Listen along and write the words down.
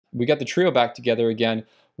we got the trio back together again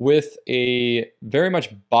with a very much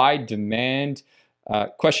by demand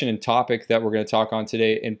question and topic that we're going to talk on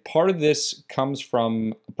today. And part of this comes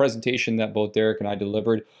from a presentation that both Derek and I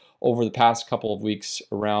delivered over the past couple of weeks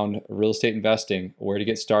around real estate investing, where to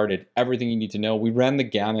get started, everything you need to know. We ran the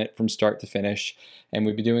gamut from start to finish, and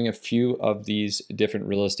we've been doing a few of these different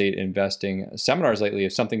real estate investing seminars lately.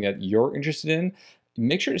 If something that you're interested in,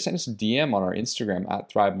 make sure to send us a DM on our Instagram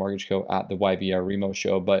at Thrive Mortgage Co. at the YVR Remo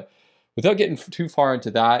Show. But without getting too far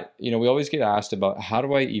into that, we always get asked about how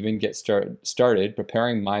do I even get started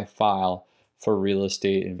preparing my file for real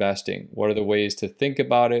estate investing? What are the ways to think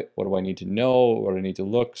about it? What do I need to know? What do I need to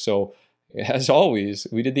look? So as always,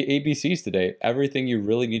 we did the ABCs today, everything you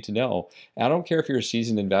really need to know. And I don't care if you're a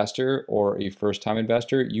seasoned investor or a first-time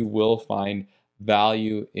investor, you will find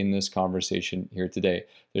value in this conversation here today.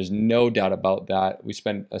 There's no doubt about that. We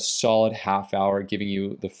spent a solid half hour giving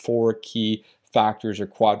you the 4 key factors or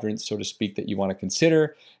quadrants, so to speak, that you want to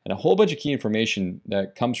consider, and a whole bunch of key information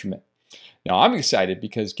that comes from it. Now, I'm excited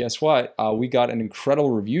because guess what? We got an incredible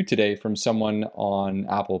review today from someone on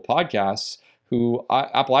Apple Podcasts,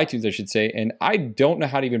 Apple iTunes, I should say, and I don't know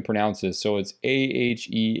how to even pronounce this, so it's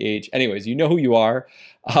AHEH. Anyways, you know who you are.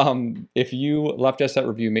 If you left us that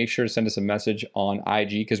review, make sure to send us a message on IG,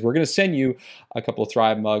 because we're going to send you a couple of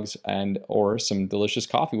Thrive mugs or some delicious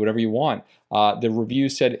coffee, whatever you want. The review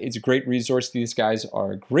said it's a great resource. These guys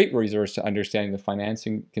are a great resource to understanding the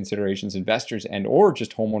financing considerations investors and or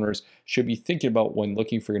just homeowners should be thinking about when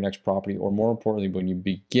looking for your next property, or more importantly, when you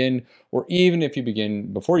begin, or even if you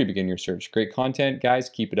begin, before you begin your search. Great content, guys.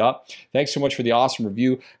 Keep it up. Thanks so much for the awesome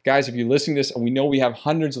review. Guys, if you're listening to this, and we know we have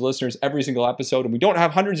hundreds of listeners every single episode, and we don't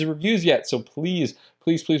have hundreds of reviews yet, so please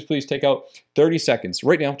take out 30 seconds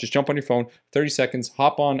right now. Just jump on your phone, 30 seconds,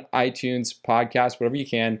 hop on iTunes, podcast, whatever you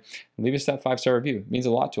can, and leave us that 5-star review. It means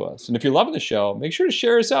a lot to us. And if you're loving the show, make sure to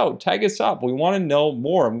share us out, tag us up. We want to know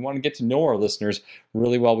more. We want to get to know our listeners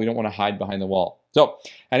really well. We don't want to hide behind the wall. So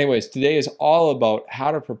anyways, today is all about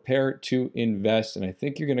how to prepare to invest, and I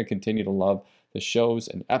think you're going to continue to love the shows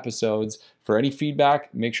and episodes. For any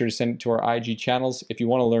feedback, make sure to send it to our IG channels. If you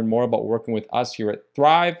want to learn more about working with us here at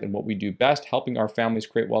Thrive and what we do best, helping our families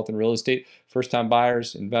create wealth in real estate, first-time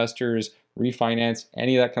buyers, investors, refinance,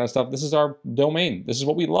 any of that kind of stuff, this is our domain. This is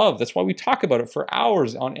what we love. That's why we talk about it for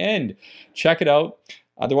hours on end. Check it out.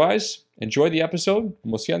 Otherwise, enjoy the episode, and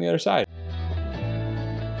we'll see you on the other side.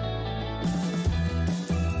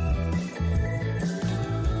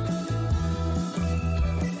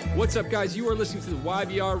 What's up, guys? You are listening to the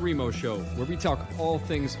YVR Remo Show, where we talk all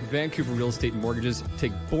things Vancouver real estate and mortgages,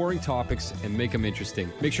 take boring topics and make them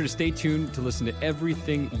interesting. Make sure to stay tuned to listen to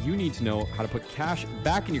everything you need to know how to put cash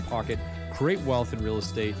back in your pocket, create wealth in real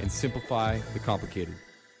estate, and simplify the complicated.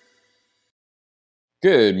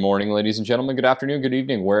 Good morning, ladies and gentlemen. Good afternoon, good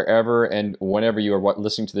evening, wherever and whenever you are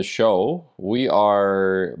listening to the show. We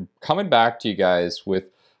are coming back to you guys with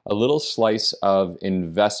a little slice of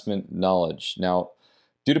investment knowledge. Now,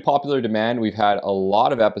 due to popular demand, we've had a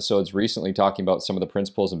lot of episodes recently talking about some of the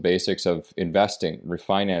principles and basics of investing,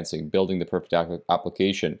 refinancing, building the perfect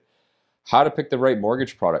application, how to pick the right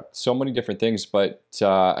mortgage product, so many different things. But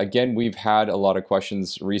again, we've had a lot of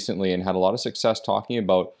questions recently and had a lot of success talking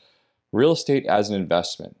about real estate as an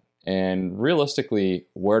investment and realistically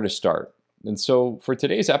where to start. And so for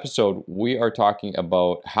today's episode, we are talking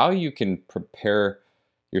about how you can prepare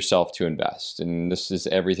yourself to invest. And this is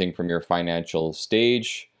everything from your financial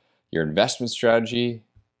stage, your investment strategy,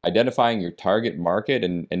 identifying your target market,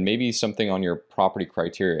 and maybe something on your property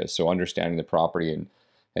criteria. So understanding the property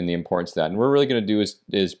and the importance of that. And what we're really going to do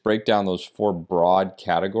is break down those 4 broad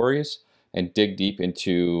categories and dig deep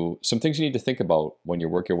into some things you need to think about when you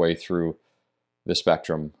work your way through the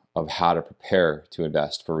spectrum of how to prepare to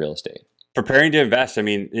invest for real estate. Preparing to invest,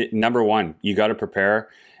 number one, you got to prepare.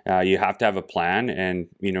 You have to have a plan, and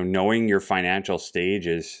knowing your financial stage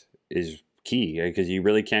is key, because you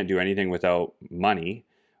really can't do anything without money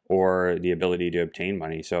or the ability to obtain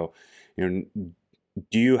money. So, do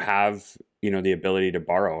you have the ability to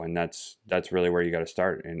borrow? And that's really where you got to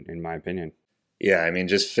start, in my opinion. Yeah,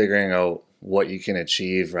 just figuring out what you can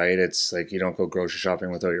achieve, right? It's like you don't go grocery shopping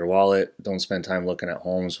without your wallet. Don't spend time looking at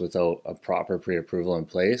homes without a proper pre-approval in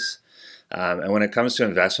place. And when it comes to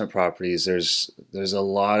investment properties, there's a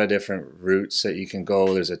lot of different routes that you can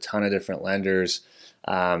go. There's a ton of different lenders.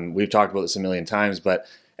 We've talked about this a million times, but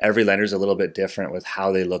every lender is a little bit different with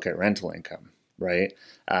how they look at rental income, right?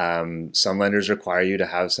 Some lenders require you to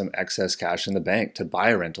have some excess cash in the bank to buy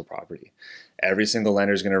a rental property. Every single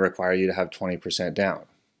lender is going to require you to have 20% down.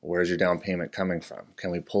 Where's your down payment coming from?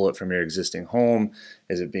 Can we pull it from your existing home?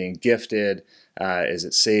 Is it being gifted? Is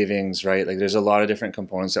it savings, right? Like there's a lot of different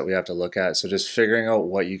components that we have to look at. So just figuring out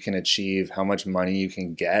what you can achieve, how much money you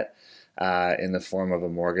can get in the form of a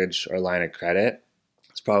mortgage or line of credit.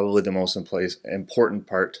 It's probably the most important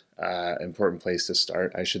place to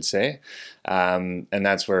start, I should say. And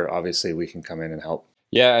that's where obviously we can come in and help.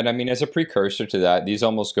 Yeah, and I mean, as a precursor to that, these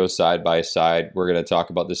almost go side by side. We're going to talk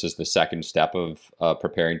about this as the second step of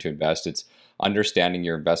preparing to invest. It's understanding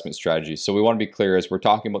your investment strategy. So we want to be clear as we're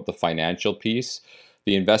talking about the financial piece,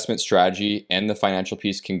 the investment strategy and the financial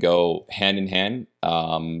piece can go hand in hand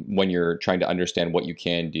when you're trying to understand what you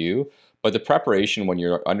can do. But the preparation when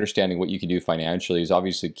you're understanding what you can do financially is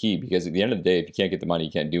obviously key, because at the end of the day, if you can't get the money,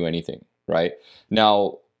 you can't do anything, right?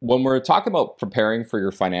 Now, when we're talking about preparing for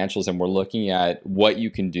your financials and we're looking at what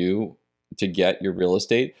you can do to get your real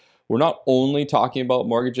estate, we're not only talking about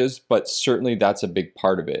mortgages, but certainly that's a big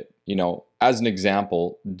part of it. You know, as an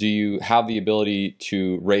example, do you have the ability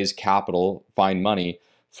to raise capital, find money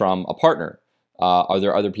from a partner? Are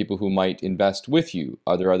there other people who might invest with you?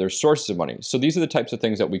 Are there other sources of money? So these are the types of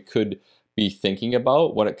things that we could be thinking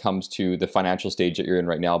about when it comes to the financial stage that you're in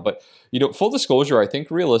right now. But, you know, full disclosure, I think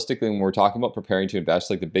realistically, when we're talking about preparing to invest,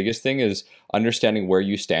 like the biggest thing is understanding where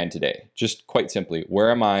you stand today. Just quite simply, where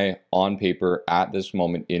am I on paper at this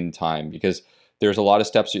moment in time? Because there's a lot of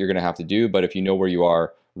steps that you're going to have to do, but if you know where you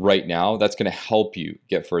are right now, that's going to help you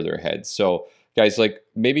get further ahead. So guys, like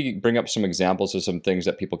maybe bring up some examples of some things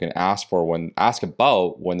that people can ask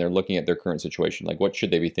about when they're looking at their current situation. Like what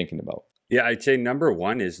should they be thinking about? Yeah, I'd say number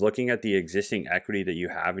one is looking at the existing equity that you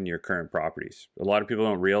have in your current properties. A lot of people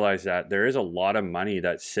don't realize that there is a lot of money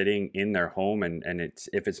that's sitting in their home, and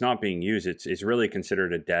if it's not being used, it's really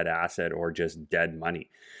considered a dead asset or just dead money.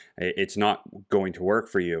 It's not going to work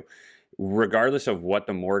for you. Regardless of what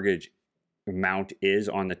the mortgage amount is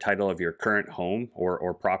on the title of your current home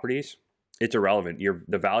or properties, it's irrelevant.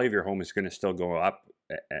 The value of your home is going to still go up,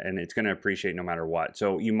 and it's going to appreciate no matter what.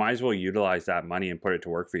 So you might as well utilize that money and put it to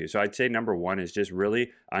work for you. So I'd say number one is just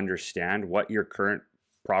really understand what your current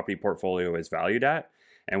property portfolio is valued at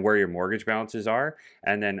and where your mortgage balances are,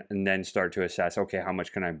 and then start to assess, okay, how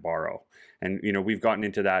much can I borrow? And you know, we've gotten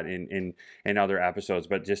into that in other episodes,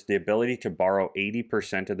 but just the ability to borrow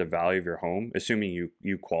 80% of the value of your home, assuming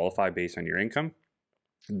you qualify based on your income,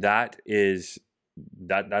 that's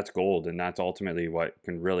gold, and that's ultimately what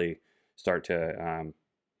can really start to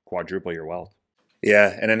quadruple your wealth.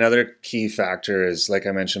 Yeah, and another key factor is, like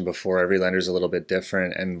I mentioned before, every lender is a little bit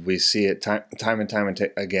different, and we see it time and time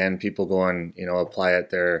again. People go and apply at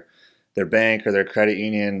their bank or their credit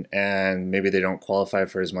union, and maybe they don't qualify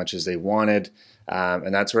for as much as they wanted.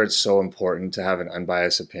 And that's where it's so important to have an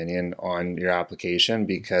unbiased opinion on your application,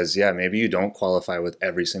 because maybe you don't qualify with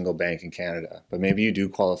every single bank in Canada, but maybe you do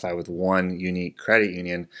qualify with one unique credit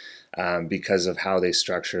union because of how they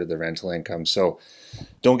structure the rental income. So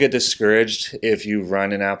don't get discouraged if you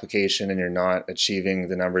run an application and you're not achieving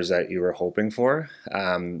the numbers that you were hoping for.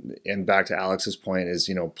 And back to Alex's point is,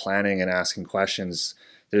 planning and asking questions.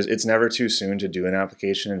 It's never too soon to do an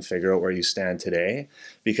application and figure out where you stand today,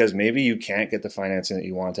 because maybe you can't get the financing that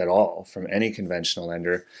you want at all from any conventional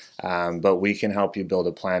lender, but we can help you build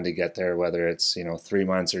a plan to get there, whether it's 3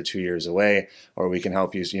 months or 2 years away, or we can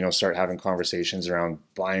help you start having conversations around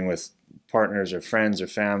buying with partners or friends or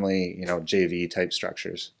family, JV type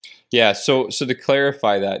structures. Yeah, so to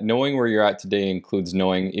clarify that, knowing where you're at today includes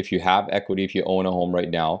knowing if you have equity, if you own a home right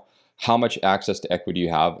now, how much access to equity you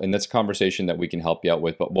have, and that's a conversation that we can help you out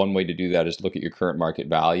with. But one way to do that is look at your current market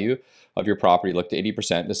value of your property, look to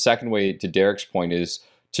 80%. The second way, to Derek's point, is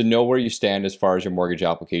to know where you stand as far as your mortgage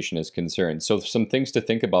application is concerned. So some things to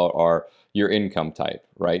think about are your income type,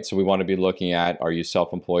 right? So we want to be looking at, are you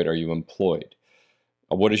self-employed, are you employed?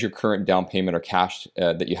 What is your current down payment or cash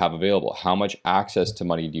that you have available? How much access to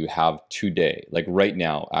money do you have today? Like right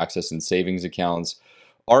now, access in savings accounts,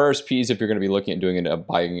 RRSPs if you're going to be looking at doing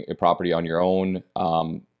buying a property on your own,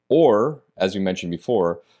 or as we mentioned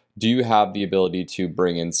before, do you have the ability to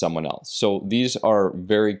bring in someone else? So these are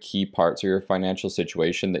very key parts of your financial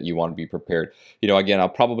situation that you want to be prepared. Again, I'll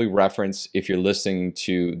probably reference, if you're listening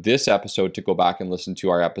to this episode, to go back and listen to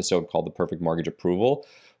our episode called The Perfect Mortgage Approval,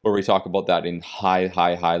 where we talk about that in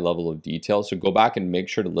high level of detail. So go back and make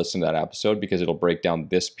sure to listen to that episode, because it'll break down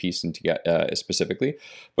this piece specifically.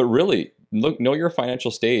 But really, know your financial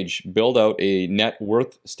stage, build out a net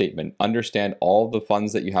worth statement, understand all the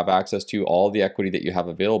funds that you have access to, all the equity that you have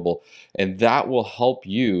available, and that will help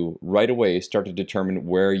you right away start to determine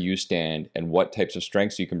where you stand and what types of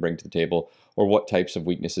strengths you can bring to the table, or what types of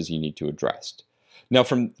weaknesses you need to address. Now,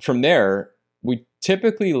 from there, we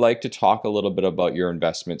typically like to talk a little bit about your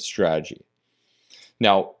investment strategy.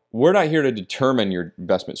 Now, we're not here to determine your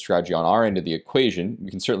investment strategy on our end of the equation.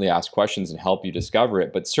 We can certainly ask questions and help you discover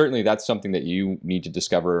it, but certainly that's something that you need to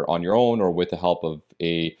discover on your own or with the help of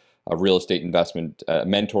a real estate investment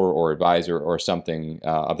mentor or advisor or something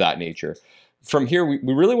of that nature. From here,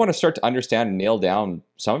 we really want to start to understand and nail down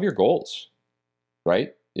some of your goals,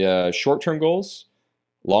 right? Short-term goals,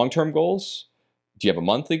 long-term goals. Do you have a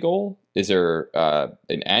monthly goal? Is there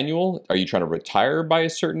an annual? Are you trying to retire by a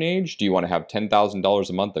certain age? Do you want to have $10,000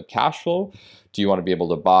 a month of cash flow? Do you want to be able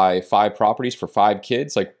to buy 5 properties for 5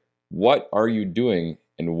 kids? Like, what are you doing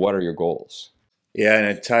and what are your goals? Yeah, and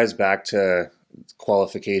it ties back to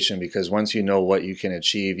qualification, because once you know what you can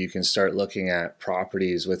achieve, you can start looking at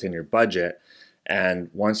properties within your budget. And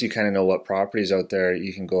once you kind of know what properties out there,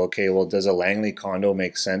 you can go, okay, well, does a Langley condo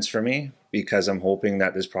make sense for me? Because I'm hoping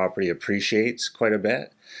that this property appreciates quite a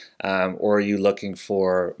bit. Or are you looking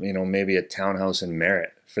for, maybe a townhouse in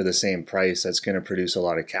Merritt for the same price that's going to produce a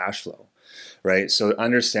lot of cash flow, right? So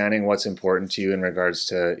understanding what's important to you in regards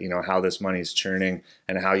to, how this money's churning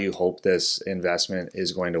and how you hope this investment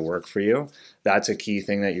is going to work for you. That's a key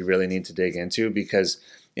thing that you really need to dig into, because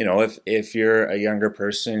if you're a younger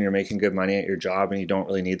person, you're making good money at your job and you don't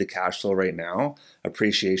really need the cash flow right now,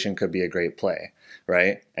 appreciation could be a great play,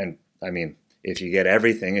 right? And I mean, if you get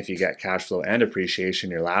everything, if you get cash flow and appreciation,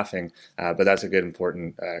 you're laughing. But that's a good,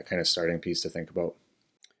 important kind of starting piece to think about.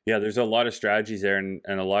 Yeah, there's a lot of strategies there, and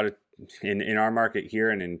a lot of in our market here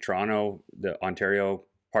and in Toronto, the Ontario,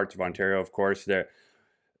 parts of Ontario, of course, there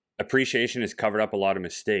appreciation has covered up a lot of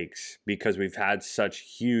mistakes because we've had such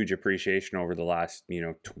huge appreciation over the last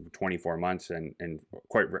 24 months and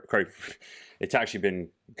quite it's actually been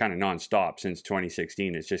kind of nonstop since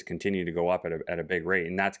 2016. It's just continued to go up at a big rate,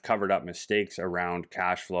 and that's covered up mistakes around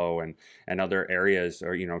cash flow and other areas,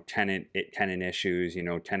 or tenant issues,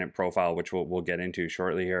 tenant profile, which we'll get into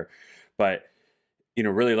shortly here. But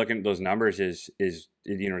really looking at those numbers is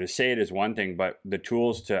to say it is one thing, but the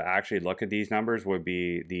tools to actually look at these numbers would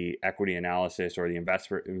be the equity analysis or the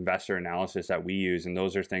investor analysis that we use. And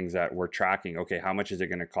those are things that we're tracking. Okay, how much is it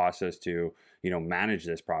going to cost us to, manage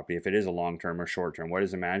this property? If it is a long-term or short-term, what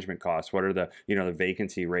is the management cost? What are the, the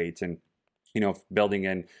vacancy rates, and, building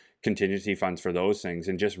in contingency funds for those things,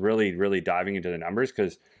 and just really, really diving into the numbers,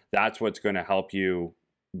 because that's what's going to help you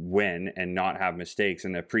win and not have mistakes.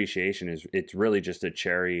 And the appreciation it's really just a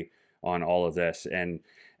cherry on all of this, and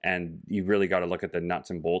you really got to look at the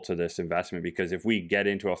nuts and bolts of this investment, because if we get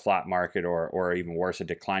into a flat market or even worse, a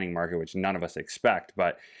declining market, which none of us expect,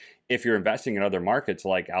 but if you're investing in other markets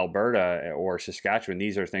like Alberta or Saskatchewan,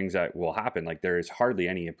 these are things that will happen. Like, there is hardly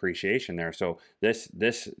any appreciation there. So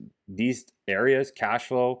these areas, cash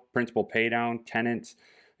flow, principal pay down, tenants,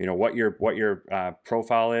 what your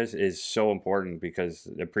profile is so important, because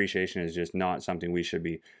appreciation is just not something we should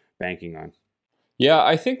be banking on. Yeah,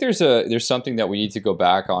 I think there's something that we need to go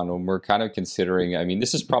back on when we're kind of considering. I mean,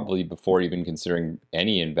 this is probably before even considering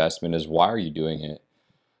any investment, is why are you doing it?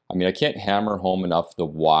 I mean, I can't hammer home enough the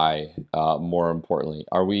why. More importantly,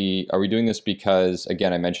 are we doing this because,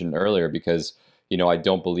 again, I mentioned earlier, because I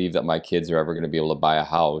don't believe that my kids are ever going to be able to buy a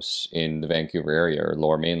house in the Vancouver area or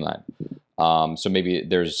Lower Mainland. So maybe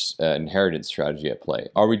there's an inheritance strategy at play.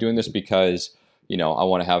 Are we doing this because I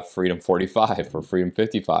want to have Freedom 45 or Freedom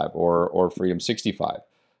 55 or Freedom 65?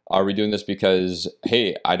 Are we doing this because,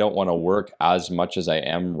 hey, I don't want to work as much as I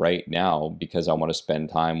am right now because I want to spend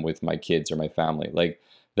time with my kids or my family? Like,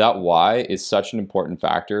 that why is such an important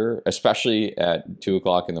factor, especially at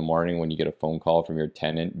 2:00 in the morning when you get a phone call from your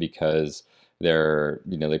tenant because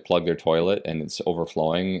they plug their toilet and it's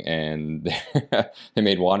overflowing, and they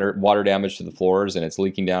made water damage to the floors and it's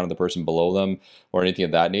leaking down to the person below them, or anything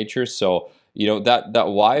of that nature. So that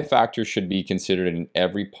why factor should be considered in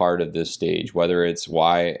every part of this stage, whether it's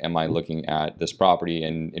why am I looking at this property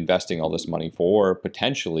and investing all this money for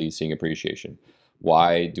potentially seeing appreciation.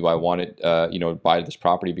 Why do I want it, buy this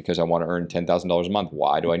property? Because I want to earn $10,000 a month.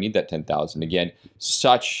 Why do I need that $10,000? Again,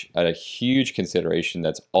 such a huge consideration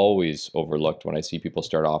that's always overlooked when I see people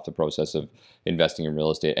start off the process of investing in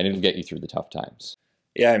real estate, and it'll get you through the tough times.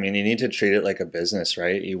 Yeah, I mean, you need to treat it like a business,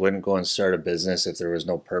 right? You wouldn't go and start a business if there was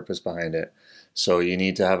no purpose behind it. So you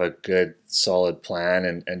need to have a good, solid plan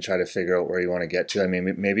and try to figure out where you want to get to. I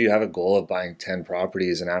mean, maybe you have a goal of buying 10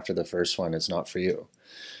 properties, and after the first one, it's not for you.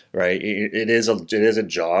 Right. It is a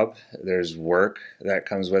job. There's work that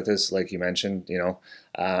comes with this, like you mentioned, so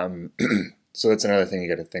that's another thing you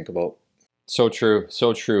got to think about. So true.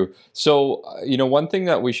 So true. So, one thing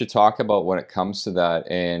that we should talk about when it comes to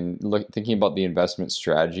that and thinking about the investment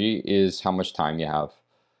strategy is how much time you have.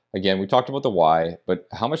 Again, we talked about the why, but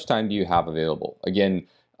how much time do you have available? Again,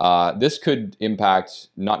 This could impact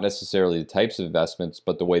not necessarily the types of investments,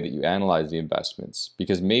 but the way that you analyze the investments.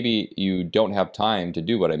 Because maybe you don't have time to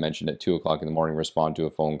do what I mentioned at 2 o'clock in the morning, respond to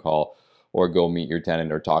a phone call, or go meet your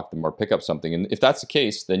tenant or talk to them or pick up something. And if that's the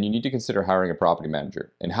case, then you need to consider hiring a property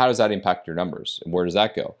manager. And how does that impact your numbers? And where does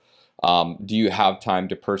that go? Do you have time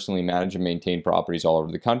to personally manage and maintain properties all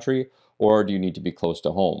over the country? Or do you need to be close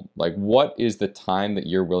to home? Like, what is the time that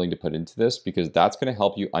you're willing to put into this? Because that's going to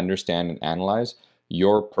help you understand and analyze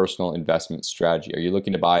your personal investment strategy. Are you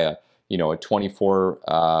looking to buy a 24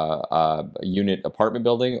 unit apartment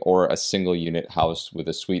building, or a single unit house with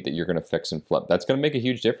a suite that you're going to fix and flip? That's going to make a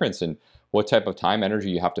huge difference in what type of time, energy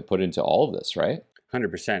you have to put into all of this, right?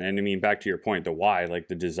 100%. And I mean, back to your point, the why, like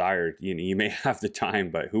the desire, you may have the time,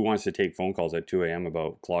 but who wants to take phone calls at 2 a.m.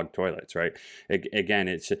 about clogged toilets, right? Again,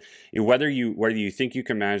 it's whether you think you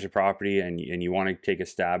can manage a property and you want to take a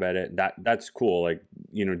stab at it, that's cool. Like,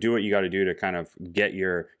 do what you got to do to kind of get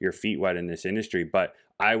your feet wet in this industry. But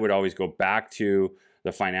I would always go back to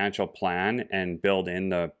the financial plan and build in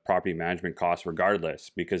the property management costs regardless,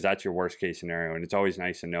 because that's your worst case scenario. And it's always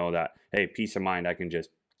nice to know that, hey, peace of mind, I can just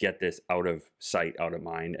get this out of sight, out of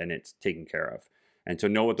mind, and it's taken care of. And so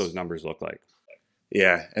know what those numbers look like.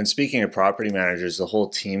 Yeah. And speaking of property managers, the whole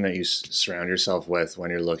team that you surround yourself with when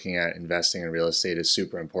you're looking at investing in real estate is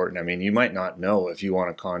super important. I mean, you might not know if you want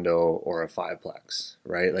a condo or a fiveplex,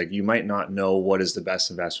 right? Like, you might not know what is the best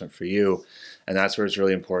investment for you. And that's where it's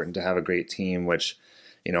really important to have a great team, which,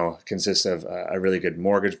 consists of a really good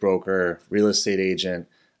mortgage broker, real estate agent,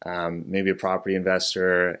 maybe a property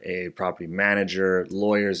investor, a property manager,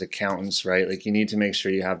 lawyers, accountants, right? Like, you need to make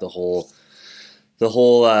sure you have the whole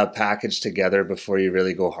package together before you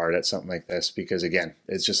really go hard at something like this, because again,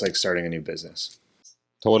 it's just like starting a new business.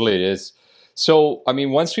 Totally, it is. So, I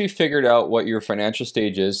mean, once we figured out what your financial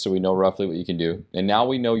stage is, so we know roughly what you can do, and now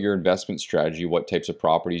we know your investment strategy, what types of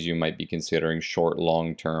properties you might be considering, short,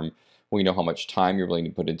 long term. We know how much time you're willing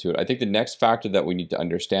to put into it. I think the next factor that we need to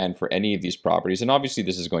understand for any of these properties, and obviously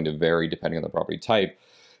this is going to vary depending on the property type,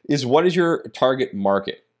 is what is your target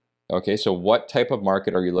market? Okay, so what type of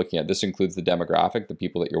market are you looking at? This includes the demographic, the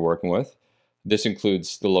people that you're working with. This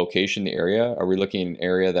includes the location, the area. Are we looking at an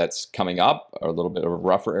area that's coming up, or a little bit of a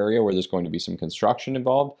rougher area where there's going to be some construction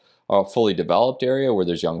involved? A fully developed area where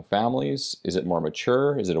there's young families? Is it more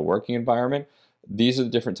mature? Is it a working environment? These are the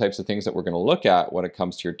different types of things that we're going to look at when it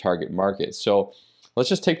comes to your target market. So let's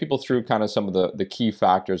just take people through kind of some of the key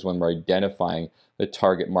factors when we're identifying the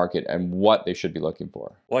target market and what they should be looking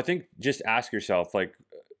for. Well, I think just ask yourself, like,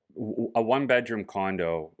 a 1-bedroom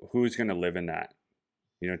condo, who's going to live in that?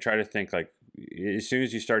 Try to think, like, as soon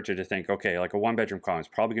as you start to think, okay, like a 1-bedroom condo, it's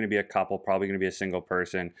probably going to be a couple, probably going to be a single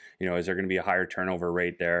person. Is there going to be a higher turnover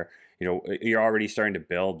rate there? You're already starting to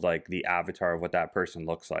build like the avatar of what that person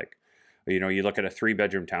looks like. You look at a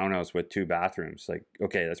 3-bedroom townhouse with 2 bathrooms, like,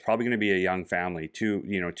 okay, that's probably going to be a young family,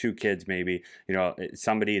 two kids, maybe,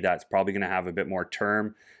 somebody that's probably going to have a bit more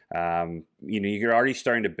term. You're already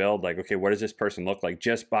starting to build like, okay, what does this person look like,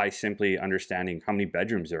 just by simply understanding how many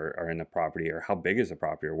bedrooms are in the property, or how big is the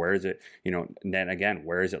property, or where is it, and then again,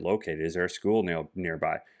 where is it located? Is there a school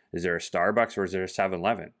nearby? Is there a Starbucks, or is there a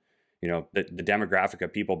 7-Eleven? The demographic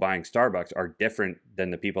of people buying Starbucks are different than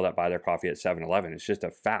the people that buy their coffee at 7-Eleven. It's just a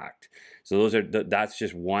fact. So that's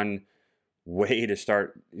just one way to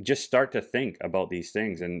start to think about these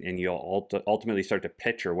things, and you'll ultimately start to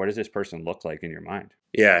picture, what does this person look like in your mind?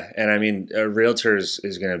 Yeah. And I mean, a realtor is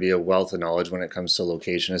going to be a wealth of knowledge when it comes to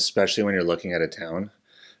location, especially when you're looking at a town,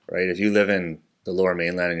 right? If you live in the Lower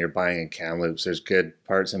Mainland and you're buying in Kamloops, there's good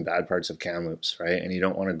parts and bad parts of Kamloops, right? And you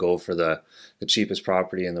don't want to go for the cheapest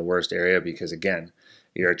property in the worst area, because again,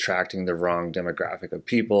 you're attracting the wrong demographic of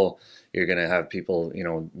people. You're going to have people,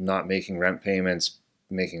 not making rent payments,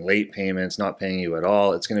 making late payments, not paying you at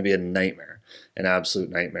all. It's going to be a nightmare, an absolute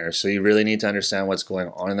nightmare. So you really need to understand what's going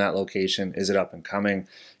on in that location. Is it up and coming?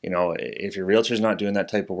 If your realtor's not doing that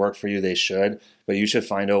type of work for you, they should, but you should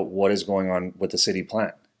find out what is going on with the city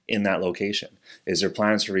plan in that location. Is there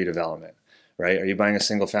plans for redevelopment, right? Are you buying a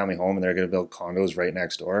single family home and they're going to build condos right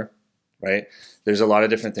next door, right? There's a lot of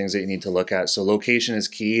different things that you need to look at. So location is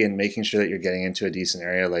key, and making sure that you're getting into a decent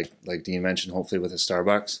area, like Dean mentioned, hopefully with a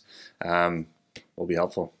Starbucks, will be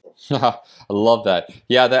helpful. I love that.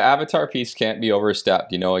 Yeah, the avatar piece can't be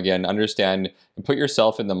overstepped. Again, understand and put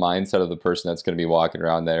yourself in the mindset of the person that's going to be walking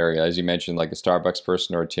around that area. As you mentioned, like a Starbucks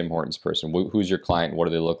person or a Tim Hortons person. Who's your client? What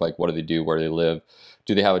do they look like? What do they do? Where do they live?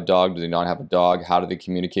 Do they have a dog? Do they not have a dog? How do they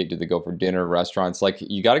communicate? Do they go for dinner, restaurants? Like,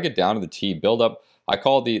 you got to get down to the T, build up I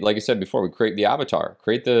call like I said before, we create the avatar,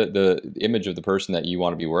 create the image of the person that you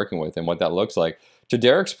want to be working with and what that looks like. To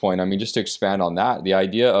Derek's point, I mean, just to expand on that, the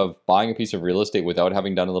idea of buying a piece of real estate without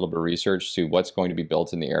having done a little bit of research to what's going to be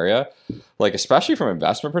built in the area, like especially from an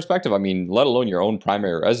investment perspective, I mean, let alone your own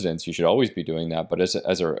primary residence, you should always be doing that. But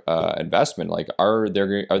as a investment, like are they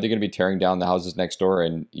going to be tearing down the houses next door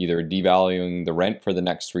and either devaluing the rent for the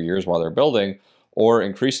next 3 years while they're building, or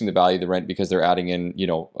increasing the value of the rent because they're adding in,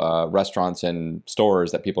 restaurants and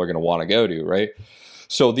stores that people are going to want to go to, right?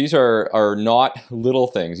 So these are not little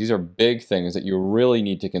things. These are big things that you really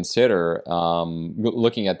need to consider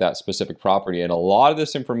looking at that specific property. And a lot of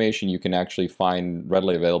this information you can actually find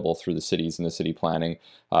readily available through the cities and the city planning.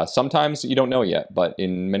 Sometimes you don't know yet, but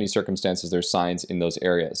in many circumstances, there's signs in those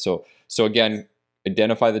areas. So again,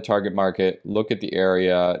 identify the target market, look at the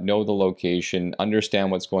area, know the location,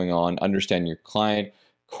 understand what's going on, understand your client,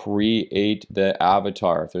 create the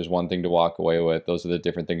avatar. If there's one thing to walk away with, those are the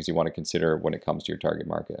different things you want to consider when it comes to your target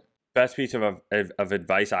market. Best piece of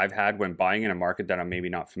advice I've had when buying in a market that I'm maybe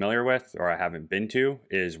not familiar with or I haven't been to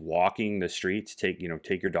is walking the streets. Take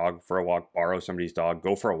your dog for a walk, borrow somebody's dog,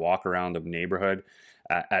 go for a walk around the neighborhood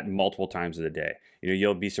at multiple times of the day.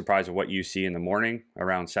 You'll be surprised at what you see in the morning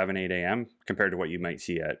around 7, 8 a.m. compared to what you might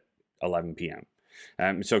see at 11 p.m.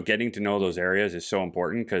 So getting to know those areas is so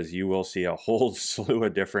important because you will see a whole slew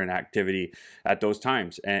of different activity at those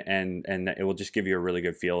times, and it will just give you a really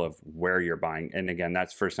good feel of where you're buying. And again,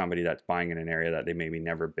 that's for somebody that's buying in an area that they maybe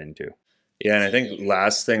never been to. Yeah, and I think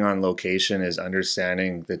last thing on location is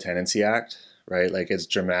understanding the Tenancy Act, right? Like it's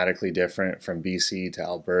dramatically different from BC to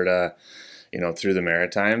Alberta, through the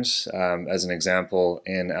Maritimes. As an example,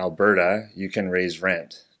 in Alberta, you can raise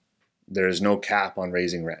rent. There is no cap on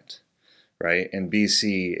raising rent. Right? In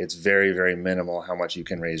BC, it's very, very minimal how much you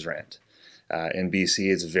can raise rent. In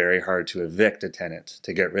BC, it's very hard to evict a tenant,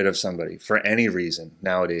 to get rid of somebody for any reason.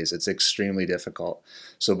 Nowadays, it's extremely difficult.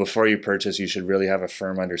 So before you purchase, you should really have a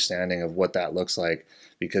firm understanding of what that looks like.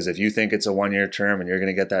 Because if you think it's a 1-year term and you're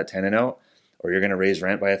going to get that tenant out, or you're going to raise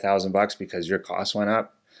rent by $1,000 because your costs went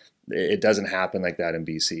up, it doesn't happen like that in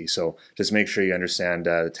BC. So just make sure you understand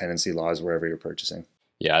the tenancy laws wherever you're purchasing.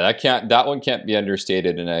 Yeah, that one can't be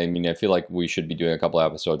understated, and I mean, I feel like we should be doing a couple of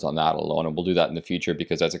episodes on that alone, and we'll do that in the future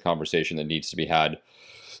because that's a conversation that needs to be had.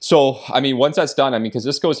 So, I mean, once that's done, I mean, because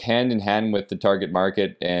this goes hand in hand with the target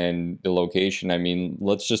market and the location. I mean,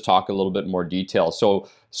 let's just talk a little bit more detail. So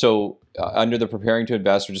under the preparing to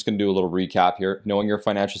invest, we're just going to do a little recap here. Knowing your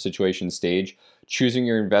financial situation stage, choosing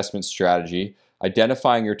your investment strategy,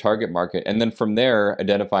 identifying your target market, and then from there,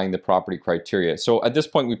 identifying the property criteria. So at this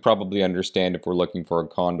point, we probably understand if we're looking for a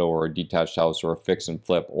condo or a detached house or a fix and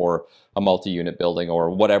flip or a multi-unit building or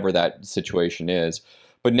whatever that situation is.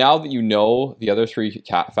 But now that you know the other three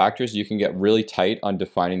factors, you can get really tight on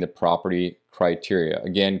defining the property criteria.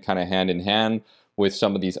 Again, kind of hand in hand with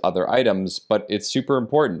some of these other items, but it's super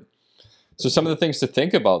important. So some of the things to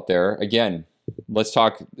think about there, again, let's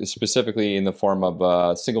talk specifically in the form of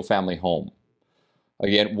a single family home.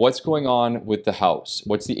 Again, what's going on with the house?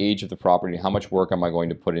 What's the age of the property? How much work am I going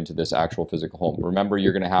to put into this actual physical home? Remember,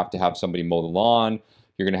 you're going to have somebody mow the lawn.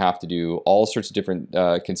 You're going to have to do all sorts of different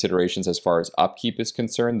considerations as far as upkeep is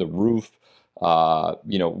concerned, the roof. Are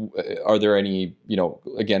there any,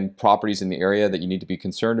 again, properties in the area that you need to be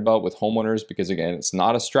concerned about with homeowners? Because again, it's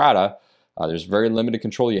not a strata. There's very limited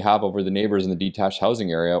control you have over the neighbors in the detached housing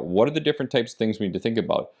area. What are the different types of things we need to think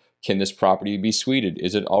about? Can this property be suited?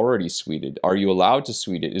 Is it already suited? Are you allowed to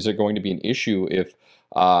suite it? Is there going to be an issue if,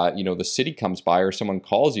 the city comes by or someone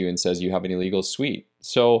calls you and says you have an illegal suite?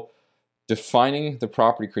 So defining the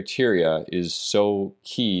property criteria is so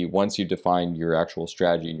key once you define your actual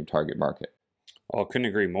strategy in your target market. Oh, couldn't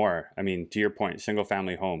agree more. I mean, to your point, single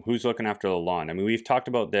family home, who's looking after the lawn? I mean, we've talked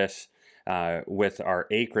about this with our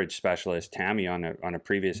acreage specialist, Tammy, on a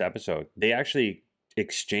previous episode. They actually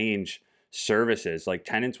exchange services, like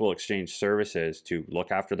tenants will exchange services to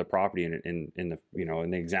look after the property in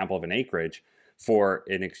the example of an acreage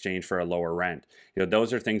in exchange for a lower rent.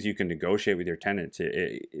 Those are things you can negotiate with your tenants.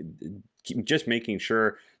 Just making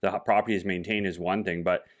sure the property is maintained is one thing,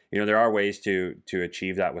 but there are ways to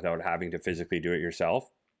achieve that without having to physically do it yourself.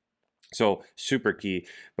 So super key.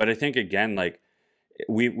 But I think again, like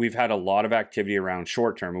we've had a lot of activity around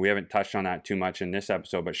short term, and we haven't touched on that too much in this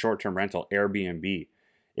episode, but short term rental, Airbnb.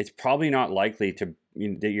 It's probably not likely that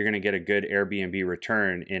you're going to get a good Airbnb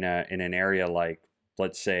return in an area like,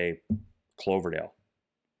 let's say, Cloverdale.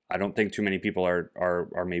 I don't think too many people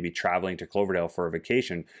are maybe traveling to Cloverdale for a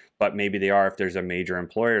vacation, but maybe they are if there's a major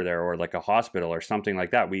employer there or like a hospital or something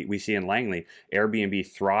like that. We see in Langley, Airbnb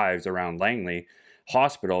thrives around Langley.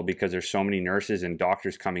 hospital because there's so many nurses and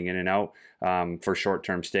doctors coming in and out for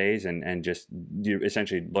short-term stays and just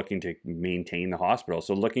essentially looking to maintain the hospital.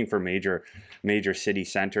 So looking for major city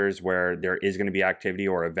centers where there is going to be activity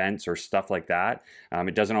or events or stuff like that.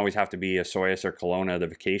 It doesn't always have to be Osoyoos or Kelowna, the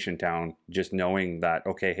vacation town. Just knowing that,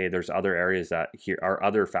 okay, hey, there's other areas that here are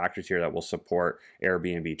other factors here that will support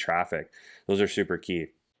Airbnb traffic. Those are super key.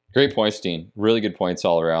 Great points, Dean. Really good points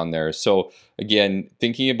all around there. So again,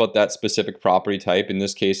 thinking about that specific property type, in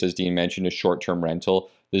this case, as Dean mentioned, a short-term rental,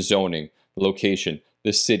 the zoning, the location,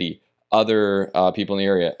 the city, other people in the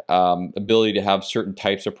area, ability to have certain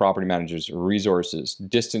types of property managers, resources,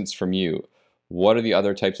 distance from you. What are the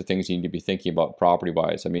other types of things you need to be thinking about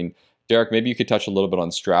property-wise? I mean, Derek, maybe you could touch a little bit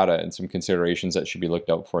on strata and some considerations that should be looked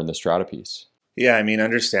out for in the strata piece. Yeah, I mean,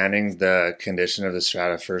 understanding the condition of the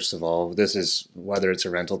strata, first of all, this is whether it's a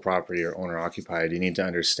rental property or owner occupied, you need to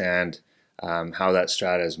understand how that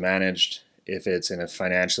strata is managed, if it's in a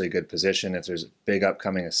financially good position, if there's big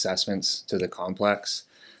upcoming assessments to the complex.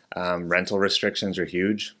 Rental restrictions are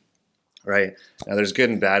huge, right? Now, there's good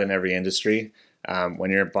and bad in every industry.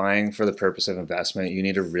 When you're buying for the purpose of investment, you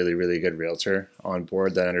need a really, really good realtor on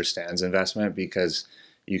board that understands investment, because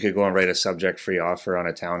you could go and write a subject-free offer on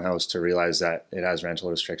a townhouse to realize that it has rental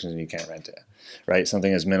restrictions and you can't rent it, right?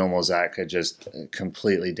 Something as minimal as that could just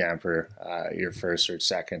completely damper your first or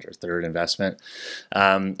second or third investment.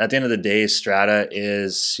 At the end of the day, strata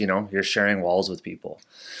is, you're sharing walls with people.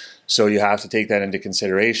 So you have to take that into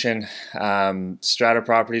consideration. Strata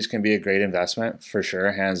properties can be a great investment for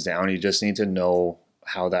sure, hands down. You just need to know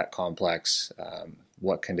how that complex,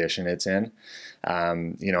 what condition it's in.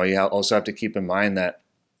 You also have to keep in mind that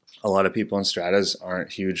a lot of people in stratas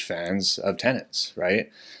aren't huge fans of tenants,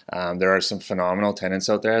 right? There are some phenomenal tenants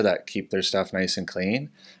out there that keep their stuff nice and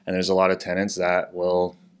clean. And there's a lot of tenants that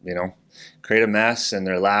will, create a mess, and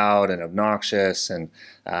they're loud and obnoxious. And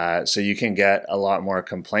so you can get a lot more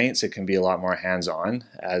complaints. It can be a lot more hands-on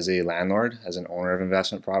as a landlord, as an owner of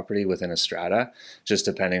investment property within a strata, just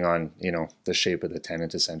depending on, the shape of the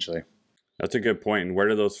tenant essentially. That's a good point. And where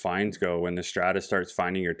do those fines go when the strata starts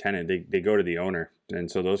finding your tenant? They go to the owner. And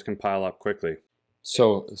so those can pile up quickly.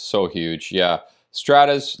 So huge. Yeah.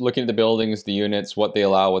 Stratas, looking at the buildings, the units, what they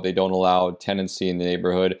allow, what they don't allow, tenancy in the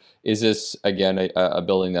neighborhood. Is this, again, a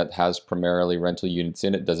building that has primarily rental units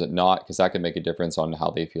in it? Does it not? Because that can make a difference on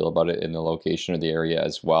how they feel about it in the location or the area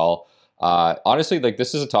as well. Honestly,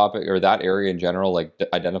 this is a topic, or that area in general,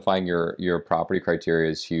 identifying your property criteria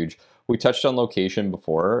is huge. We touched on location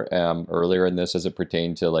before, earlier in this as it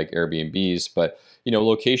pertained to Airbnbs, but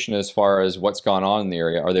location as far as what's gone on in the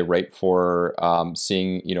area. Are they ripe for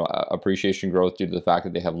seeing appreciation growth due to the fact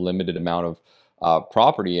that they have limited amount of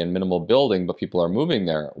property and minimal building, but people are moving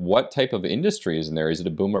there? What type of industry is in there? Is it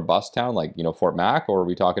a boom or bust town like Fort Mac, or are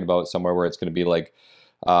we talking about somewhere where it's going to be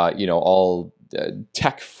all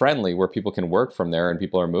tech friendly, where people can work from there and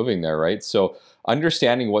people are moving there, right? So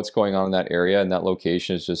understanding what's going on in that area and that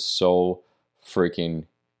location is just so freaking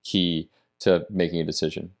key to making a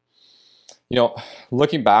decision.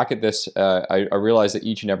 Looking back at this, I realize that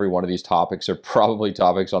each and every one of these topics are probably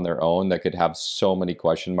topics on their own that could have so many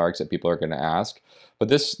question marks that people are going to ask. But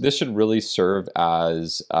this should really serve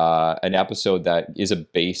as an episode that is a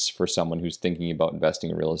base for someone who's thinking about investing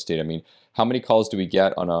in real estate. I mean, how many calls do we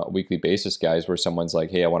get on a weekly basis, guys, where someone's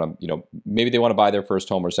like, hey, I want to, maybe they want to buy their first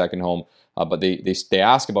home or second home, but they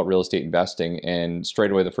ask about real estate investing, and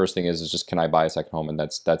straight away the first thing is just, can I buy a second home? And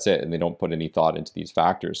that's it. And they don't put any thought into these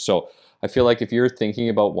factors. So I feel like if you're thinking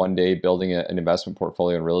about one day building an investment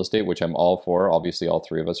portfolio in real estate, which I'm all for, obviously all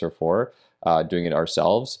three of us are for, doing it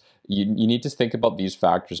ourselves, you need to think about these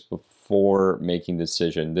factors before making the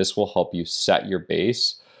decision. This will help you set your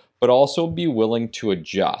base, but also be willing to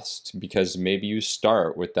adjust, because maybe you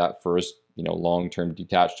start with that first, long-term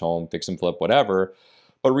detached home, fix and flip, whatever,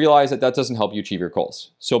 but realize that doesn't help you achieve your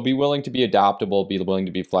goals. So be willing to be adaptable, be willing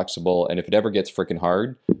to be flexible, and if it ever gets freaking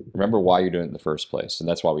hard, remember why you're doing it in the first place. And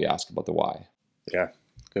that's why we ask about the why. Yeah,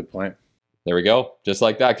 good point. There we go. Just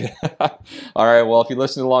like that. All right. Well, if you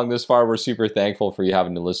listened along this far, we're super thankful for you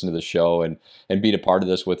having to listen to the show and being a part of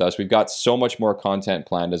this with us. We've got so much more content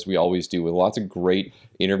planned, as we always do, with lots of great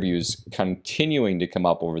interviews continuing to come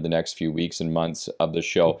up over the next few weeks and months of the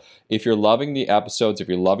show. If you're loving the episodes, if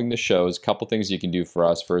you're loving the shows, a couple things you can do for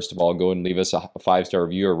us. First of all, go and leave us a 5-star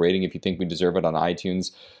review or rating if you think we deserve it on iTunes.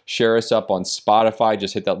 Share us up on Spotify.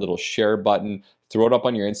 Just hit that little share button. throw it up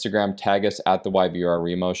on your Instagram, tag us at the YVR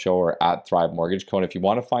Remo Show or at Thrive Mortgage Co. And if you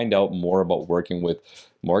want to find out more about working with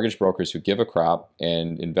mortgage brokers who give a crap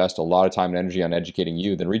and invest a lot of time and energy on educating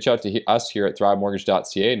you, then reach out to us here at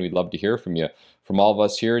thrivemortgage.ca, and we'd love to hear from you. From all of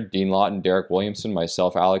us here, Dean Lawton, Derek Williamson,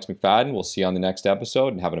 myself, Alex McFadden, we'll see you on the next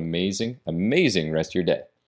episode, and have an amazing, amazing rest of your day.